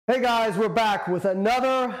Hey guys, we're back with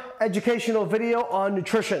another educational video on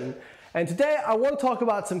nutrition. And today I want to talk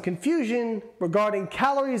about some confusion regarding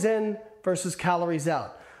calories in versus calories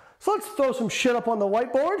out. So let's throw some shit up on the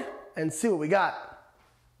whiteboard and see what we got.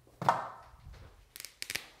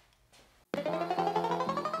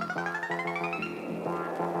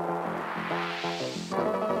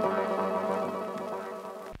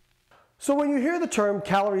 So when you hear the term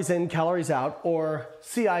calories in, calories out, or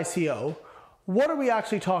CICO, what are we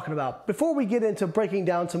actually talking about before we get into breaking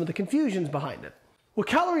down some of the confusions behind it? Well,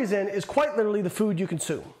 calories in is quite literally the food you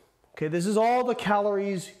consume. Okay, this is all the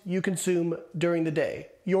calories you consume during the day,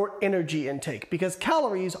 your energy intake, because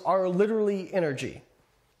calories are literally energy.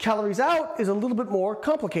 Calories out is a little bit more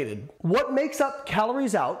complicated. What makes up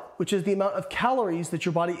calories out, which is the amount of calories that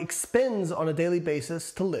your body expends on a daily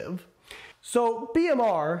basis to live. So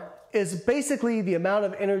BMR is basically the amount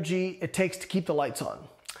of energy it takes to keep the lights on.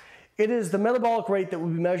 It is the metabolic rate that will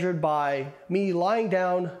be measured by me lying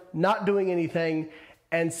down, not doing anything,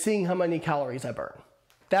 and seeing how many calories I burn.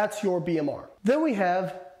 That's your BMR. Then we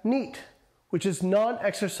have NEAT, which is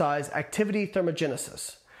non-exercise activity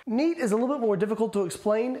thermogenesis. NEAT is a little bit more difficult to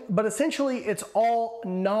explain, but essentially it's all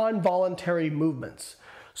non-voluntary movements.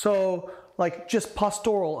 So like just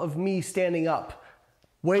postural of me standing up,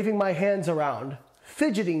 waving my hands around,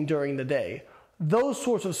 fidgeting during the day. Those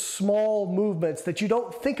sorts of small movements that you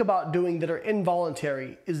don't think about doing that are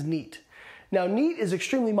involuntary is NEAT. Now, NEAT is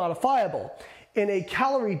extremely modifiable. In a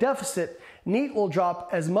calorie deficit, NEAT will drop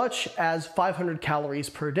as much as 500 calories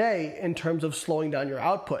per day in terms of slowing down your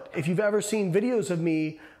output. If you've ever seen videos of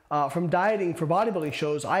me from dieting for bodybuilding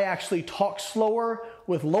shows, I actually talk slower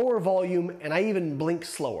with lower volume and I even blink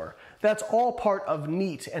slower. That's all part of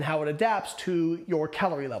NEAT and how it adapts to your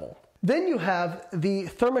calorie level. Then you have the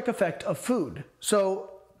thermic effect of food.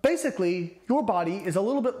 So basically, your body is a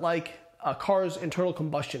little bit like a car's internal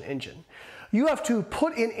combustion engine. You have to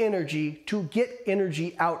put in energy to get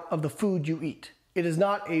energy out of the food you eat. It is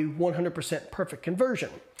not a 100% perfect conversion.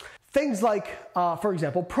 Things like, for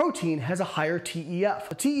example, protein has a higher TEF.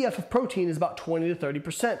 The TEF of protein is about 20 to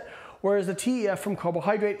 30%, whereas the TEF from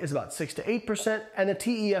carbohydrate is about 6 to 8%, and the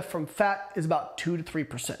TEF from fat is about 2 to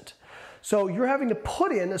 3%. So you're having to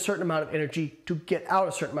put in a certain amount of energy to get out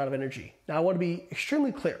a certain amount of energy. Now I want to be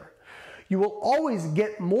extremely clear. You will always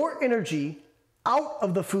get more energy out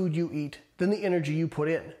of the food you eat than the energy you put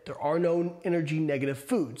in. There are no energy negative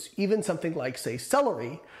foods. Even something like, say,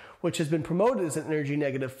 celery, which has been promoted as an energy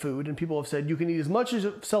negative food, and people have said you can eat as much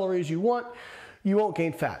celery as you want, you won't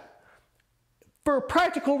gain fat. For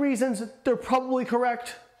practical reasons, they're probably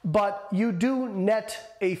correct, but you do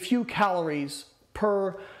net a few calories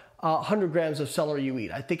per 100 grams of celery you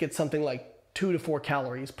eat. I think it's something like 2 to 4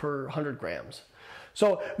 calories per 100 grams.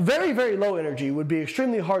 So very, very low energy would be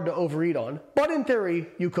extremely hard to overeat on, but in theory,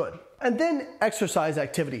 you could. And then exercise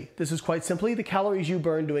activity. This is quite simply the calories you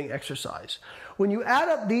burn doing exercise. When you add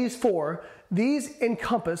up these four, these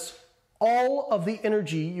encompass all of the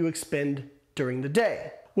energy you expend during the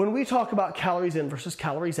day. When we talk about calories in versus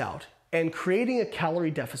calories out and creating a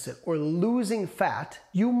calorie deficit or losing fat,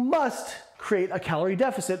 you must create a calorie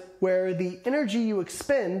deficit where the energy you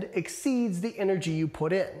expend exceeds the energy you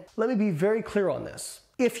put in. Let me be very clear on this.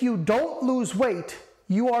 If you don't lose weight,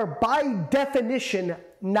 you are by definition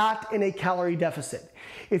not in a calorie deficit.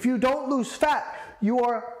 If you don't lose fat, you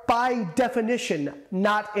are by definition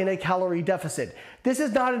not in a calorie deficit. This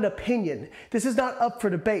is not an opinion. This is not up for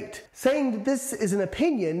debate. Saying that this is an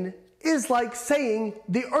opinion is like saying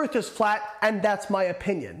the earth is flat and that's my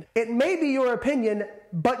opinion. It may be your opinion,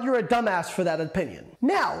 but you're a dumbass for that opinion.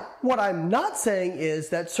 Now, what I'm not saying is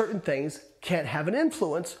that certain things can't have an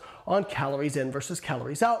influence on calories in versus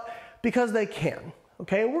calories out, because they can,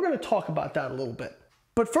 okay? And we're gonna talk about that a little bit.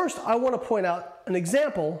 But first, I wanna point out an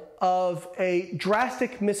example of a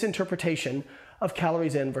drastic misinterpretation of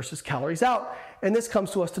calories in versus calories out, and this comes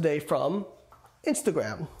to us today from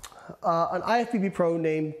Instagram. An IFBB pro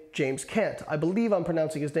named James Kant. I believe I'm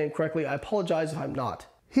pronouncing his name correctly. I apologize if I'm not.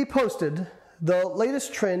 He posted, the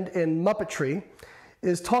latest trend in Muppetry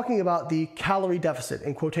is talking about the calorie deficit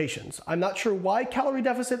in quotations. I'm not sure why calorie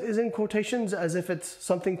deficit is in quotations as if it's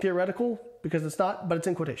something theoretical, because it's not, but it's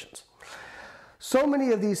in quotations. So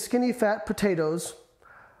many of these skinny fat potatoes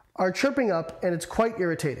are chirping up and it's quite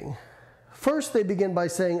irritating. First, they begin by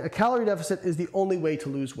saying a calorie deficit is the only way to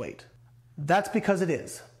lose weight. That's because it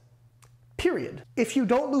is. Period. If you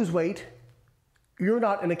don't lose weight, you're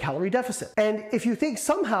not in a calorie deficit. And if you think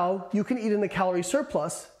somehow you can eat in a calorie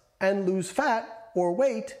surplus and lose fat or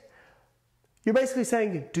weight, you're basically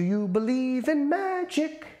saying, do you believe in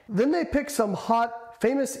magic? Then they pick some hot,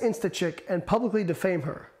 famous Insta chick and publicly defame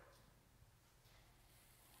her.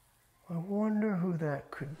 I wonder who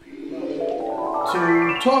that could be.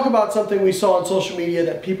 To talk about something we saw on social media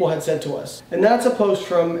that people had sent to us. And that's a post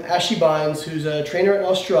from Ashley Bynes, who's a trainer in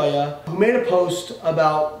Australia, who made a post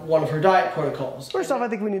about one of her diet protocols. First off, I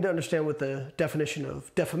think we need to understand what the definition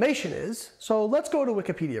of defamation is. So let's go to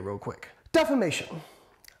Wikipedia real quick. Defamation.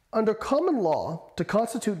 Under common law, to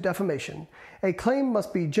constitute defamation, a claim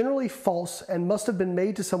must be generally false and must have been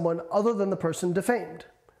made to someone other than the person defamed.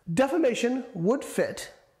 Defamation would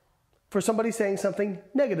fit for somebody saying something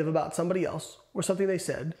negative about somebody else or something they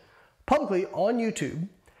said publicly on YouTube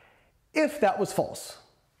if that was false.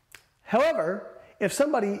 However, if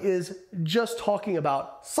somebody is just talking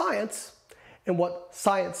about science and what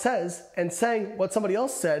science says and saying what somebody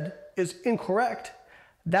else said is incorrect,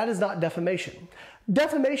 that is not defamation.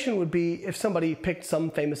 Defamation would be if somebody picked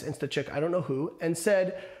some famous Insta chick, I don't know who, and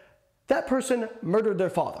said that person murdered their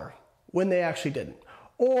father when they actually didn't,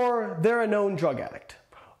 or they're a known drug addict,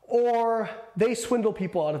 or they swindle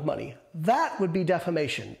people out of money. That would be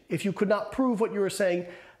defamation. If you could not prove what you were saying,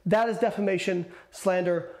 that is defamation,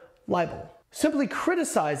 slander, libel. Simply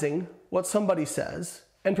criticizing what somebody says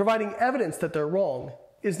and providing evidence that they're wrong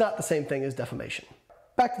is not the same thing as defamation.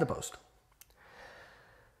 Back to the post.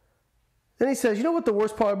 Then he says, you know what the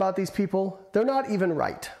worst part about these people? They're not even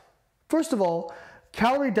right. First of all,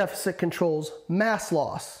 calorie deficit controls mass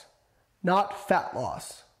loss, not fat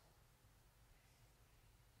loss.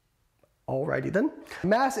 Alrighty then.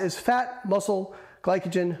 Mass is fat, muscle,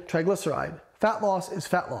 glycogen, triglyceride. Fat loss is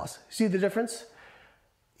fat loss. See the difference?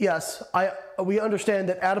 Yes, we understand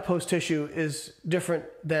that adipose tissue is different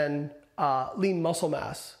than lean muscle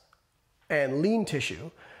mass and lean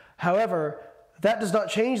tissue. However, that does not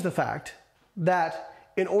change the fact that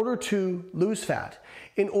in order to lose fat,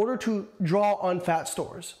 in order to draw on fat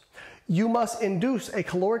stores, you must induce a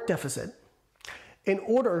caloric deficit in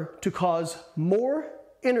order to cause more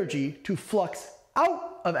energy to flux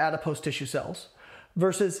out of adipose tissue cells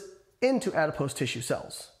versus into adipose tissue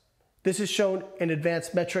cells. This is shown in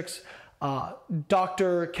advanced metrics.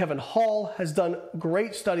 Dr. Kevin Hall has done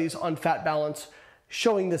great studies on fat balance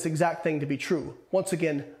showing this exact thing to be true. Once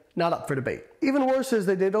again, not up for debate. Even worse is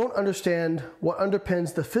that they don't understand what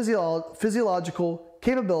underpins the physiological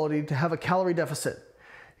capability to have a calorie deficit.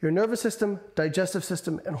 Your nervous system, digestive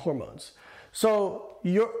system, and hormones. So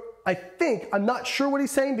I'm not sure what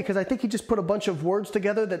he's saying because I think he just put a bunch of words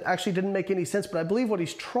together that actually didn't make any sense, but I believe what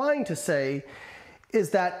he's trying to say is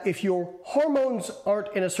that if your hormones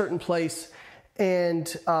aren't in a certain place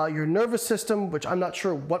and your nervous system, which I'm not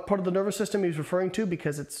sure what part of the nervous system he's referring to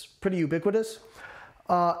because it's pretty ubiquitous,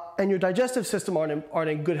 and your digestive system aren't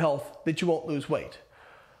in good health, that you won't lose weight.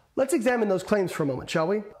 Let's examine those claims for a moment, shall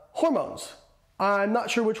we? Hormones. I'm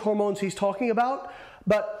not sure which hormones he's talking about,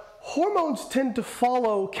 but hormones tend to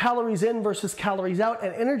follow calories in versus calories out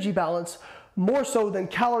and energy balance more so than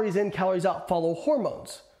calories in, calories out follow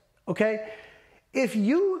hormones, okay? If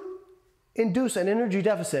you induce an energy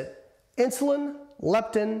deficit, insulin,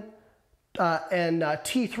 leptin, and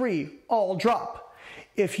T3 all drop.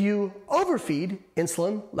 If you overfeed,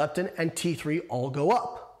 insulin, leptin, and T3 all go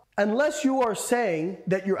up. Unless you are saying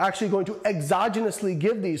that you're actually going to exogenously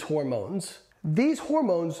give these hormones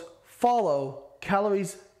follow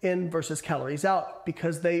calories in versus calories out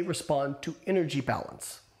because they respond to energy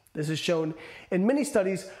balance. This is shown in many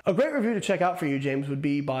studies. A great review to check out for you, James, would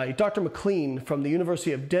be by Dr. McLean from the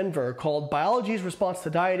University of Denver called Biology's Response to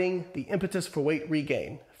Dieting, the Impetus for Weight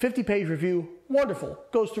Regain. 50-page review, wonderful.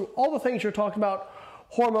 Goes through all the things you're talking about,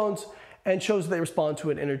 hormones, and shows that they respond to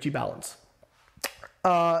an energy balance.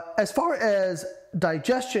 As far as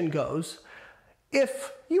digestion goes,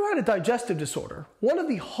 if you had a digestive disorder, one of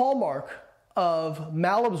the hallmark of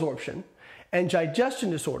malabsorption and digestion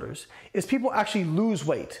disorders is people actually lose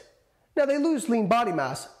weight. Now they lose lean body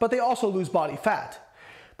mass, but they also lose body fat.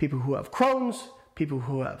 People who have Crohn's, people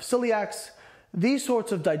who have celiacs, these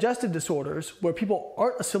sorts of digestive disorders where people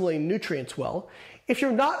aren't assimilating nutrients well, if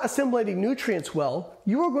you're not assimilating nutrients well,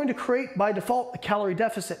 you are going to create by default a calorie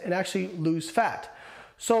deficit and actually lose fat.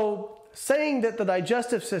 So saying that the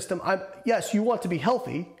digestive system, yes, you want to be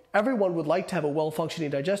healthy. Everyone would like to have a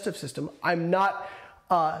well-functioning digestive system. I'm not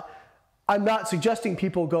suggesting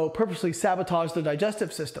people go purposely sabotage the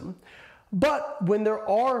digestive system, but when there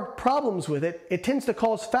are problems with it, it tends to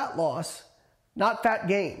cause fat loss, not fat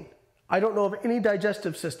gain. I don't know of any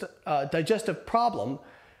digestive problem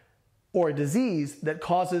or a disease that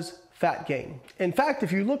causes fat gain. In fact,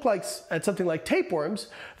 if you look at something like tapeworms,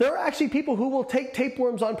 there are actually people who will take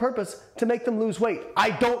tapeworms on purpose to make them lose weight. I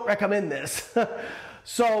don't recommend this.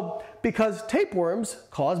 So, because tapeworms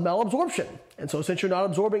cause malabsorption. And so since you're not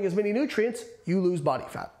absorbing as many nutrients, you lose body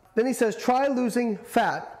fat. Then he says, try losing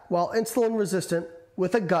fat while insulin resistant,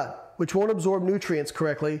 with a gut which won't absorb nutrients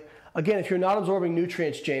correctly. Again, if you're not absorbing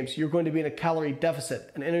nutrients, James, you're going to be in a calorie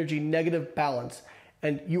deficit, an energy negative balance,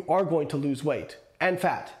 and you are going to lose weight and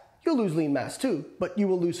fat. You'll lose lean mass too, but you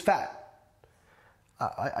will lose fat.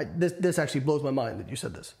 This actually blows my mind that you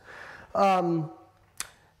said this.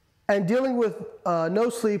 And dealing with no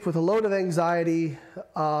sleep, with a load of anxiety,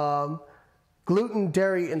 gluten,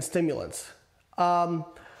 dairy, and stimulants.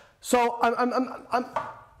 So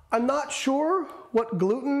I'm not sure what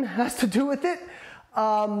gluten has to do with it,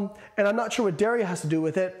 and I'm not sure what dairy has to do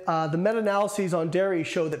with it. The meta-analyses on dairy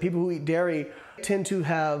show that people who eat dairy tend to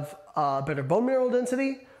have better bone mineral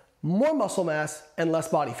density, more muscle mass, and less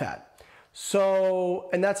body fat. So,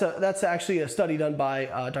 and that's actually a study done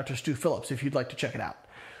by Dr. Stu Phillips, if you'd like to check it out.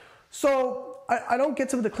 So I don't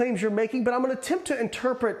get some of the claims you're making, but I'm going to attempt to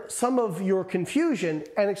interpret some of your confusion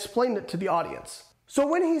and explain it to the audience. So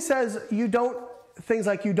when he says things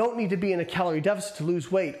like you don't need to be in a calorie deficit to lose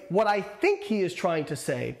weight, what I think he is trying to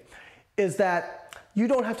say is that you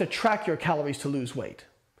don't have to track your calories to lose weight.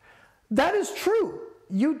 That is true.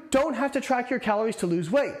 You don't have to track your calories to lose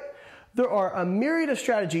weight. There are a myriad of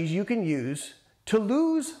strategies you can use to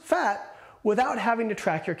lose fat without having to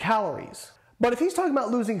track your calories. But if he's talking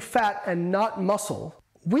about losing fat and not muscle,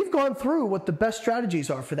 we've gone through what the best strategies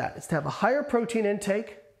are for that. It's to have a higher protein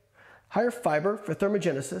intake, higher fiber for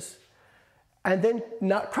thermogenesis, and then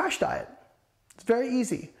not crash diet. It's very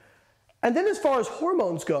easy. And then as far as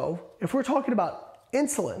hormones go, if we're talking about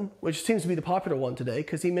insulin, which seems to be the popular one today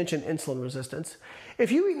because he mentioned insulin resistance,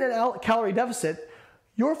 if you eat in a calorie deficit,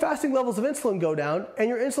 your fasting levels of insulin go down and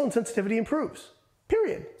your insulin sensitivity improves,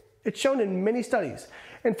 period. It's shown in many studies.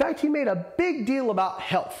 In fact, he made a big deal about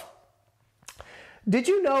health. Did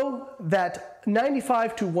you know that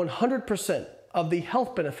 95 to 100% of the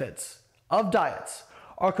health benefits of diets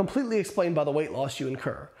are completely explained by the weight loss you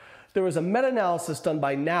incur? There was a meta-analysis done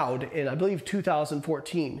by Naud in, I believe,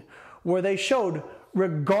 2014, where they showed,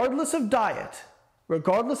 regardless of diet,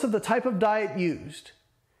 regardless of the type of diet used,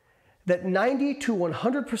 that 90 to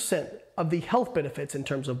 100% of the health benefits in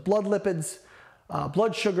terms of blood lipids,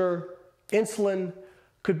 blood sugar, insulin,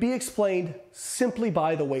 could be explained simply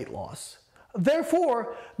by the weight loss.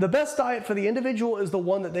 Therefore, the best diet for the individual is the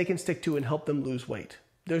one that they can stick to and help them lose weight.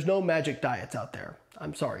 There's no magic diets out there.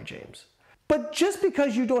 I'm sorry, James. But just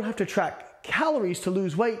because you don't have to track calories to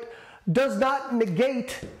lose weight does not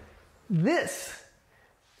negate this.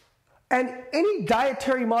 And any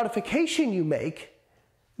dietary modification you make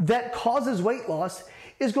that causes weight loss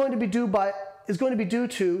is going to be due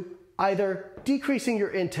to either decreasing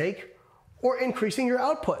your intake or increasing your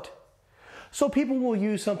output. So people will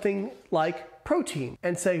use something like protein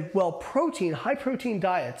and say, well, protein, high protein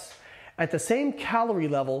diets at the same calorie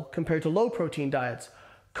level compared to low protein diets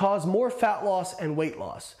cause more fat loss and weight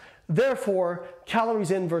loss. Therefore, calories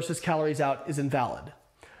in versus calories out is invalid.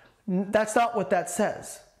 That's not what that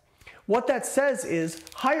says. What that says is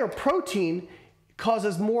higher protein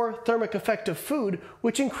causes more thermic effect of food,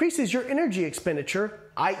 which increases your energy expenditure,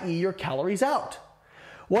 i.e. your calories out.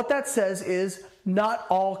 What that says is not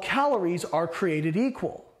all calories are created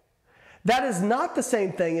equal. That is not the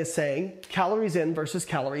same thing as saying calories in versus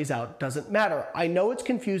calories out doesn't matter. I know it's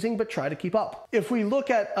confusing, but try to keep up. If we look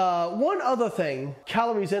at one other thing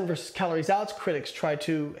calories in versus calories out critics try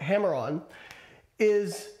to hammer on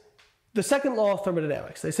is the second law of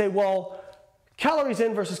thermodynamics. They say, well, calories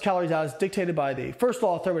in versus calories out is dictated by the first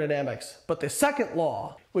law of thermodynamics, but the second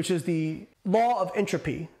law, which is the law of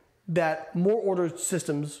entropy, that more ordered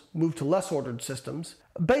systems move to less ordered systems.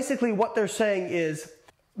 Basically what they're saying is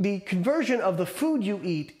the conversion of the food you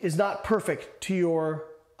eat is not perfect to your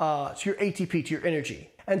ATP, to your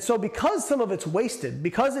energy. And so because some of it's wasted,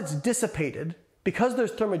 because it's dissipated, because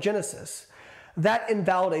there's thermogenesis, that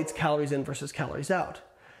invalidates calories in versus calories out.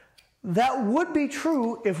 That would be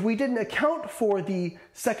true if we didn't account for the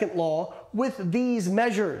second law with these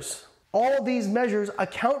measures. All these measures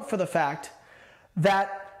account for the fact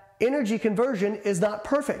that energy conversion is not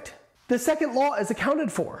perfect. The second law is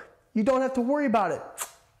accounted for. You don't have to worry about it.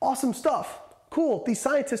 Awesome stuff. Cool. These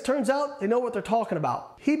scientists, turns out, they know what they're talking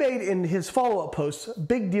about. He made in his follow-up posts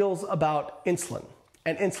big deals about insulin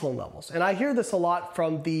and insulin levels. And I hear this a lot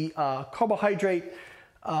from the carbohydrate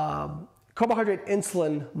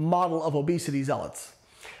insulin model of obesity zealots.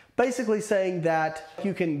 Basically saying that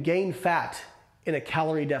you can gain fat in a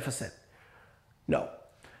calorie deficit. No.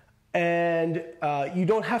 And you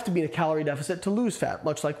don't have to be in a calorie deficit to lose fat,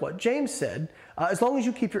 much like what James said, as long as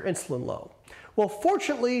you keep your insulin low. Well,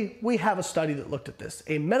 fortunately, we have a study that looked at this,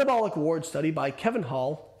 a metabolic ward study by Kevin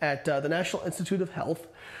Hall at the National Institute of Health,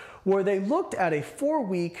 where they looked at a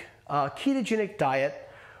 4-week ketogenic diet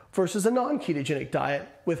versus a non-ketogenic diet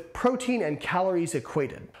with protein and calories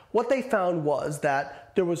equated. What they found was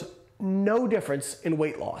that there was no difference in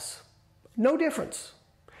weight loss. No difference.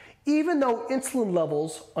 Even though insulin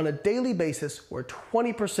levels on a daily basis were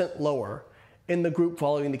 20% lower in the group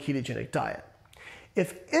following the ketogenic diet.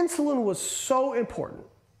 If insulin was so important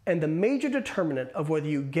and the major determinant of whether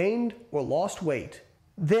you gained or lost weight,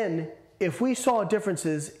 then if we saw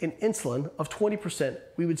differences in insulin of 20%,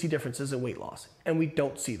 we would see differences in weight loss, and we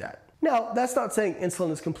don't see that. Now, that's not saying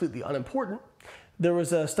insulin is completely unimportant. There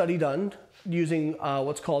was a study done using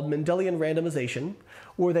what's called Mendelian randomization,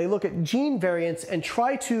 where they look at gene variants and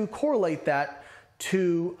try to correlate that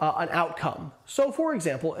to an outcome. So for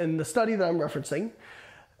example, in the study that I'm referencing,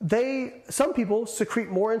 some people secrete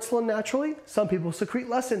more insulin naturally, some people secrete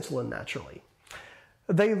less insulin naturally.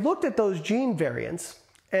 They looked at those gene variants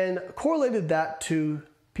and correlated that to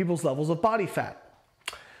people's levels of body fat.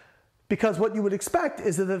 Because what you would expect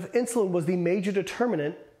is that if insulin was the major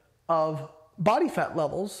determinant of body fat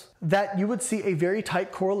levels, that you would see a very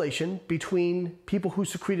tight correlation between people who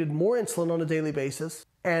secreted more insulin on a daily basis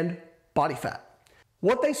and body fat.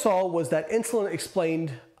 What they saw was that insulin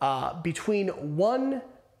explained between 1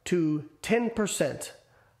 to 10%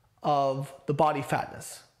 of the body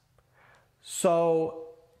fatness. So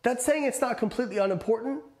that's saying it's not completely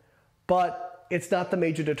unimportant, but it's not the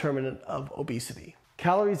major determinant of obesity.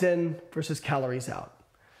 Calories in versus calories out.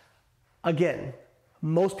 Again,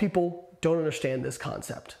 most people don't understand this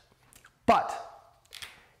concept. But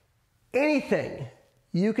anything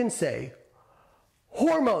you can say,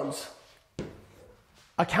 hormones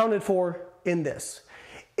accounted for in this.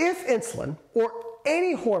 If insulin or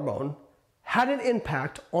any hormone had an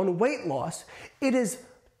impact on weight loss, it is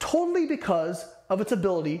totally because of its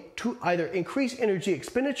ability to either increase energy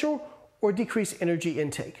expenditure or decrease energy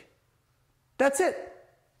intake. That's it.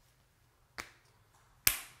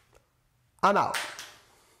 I'm out.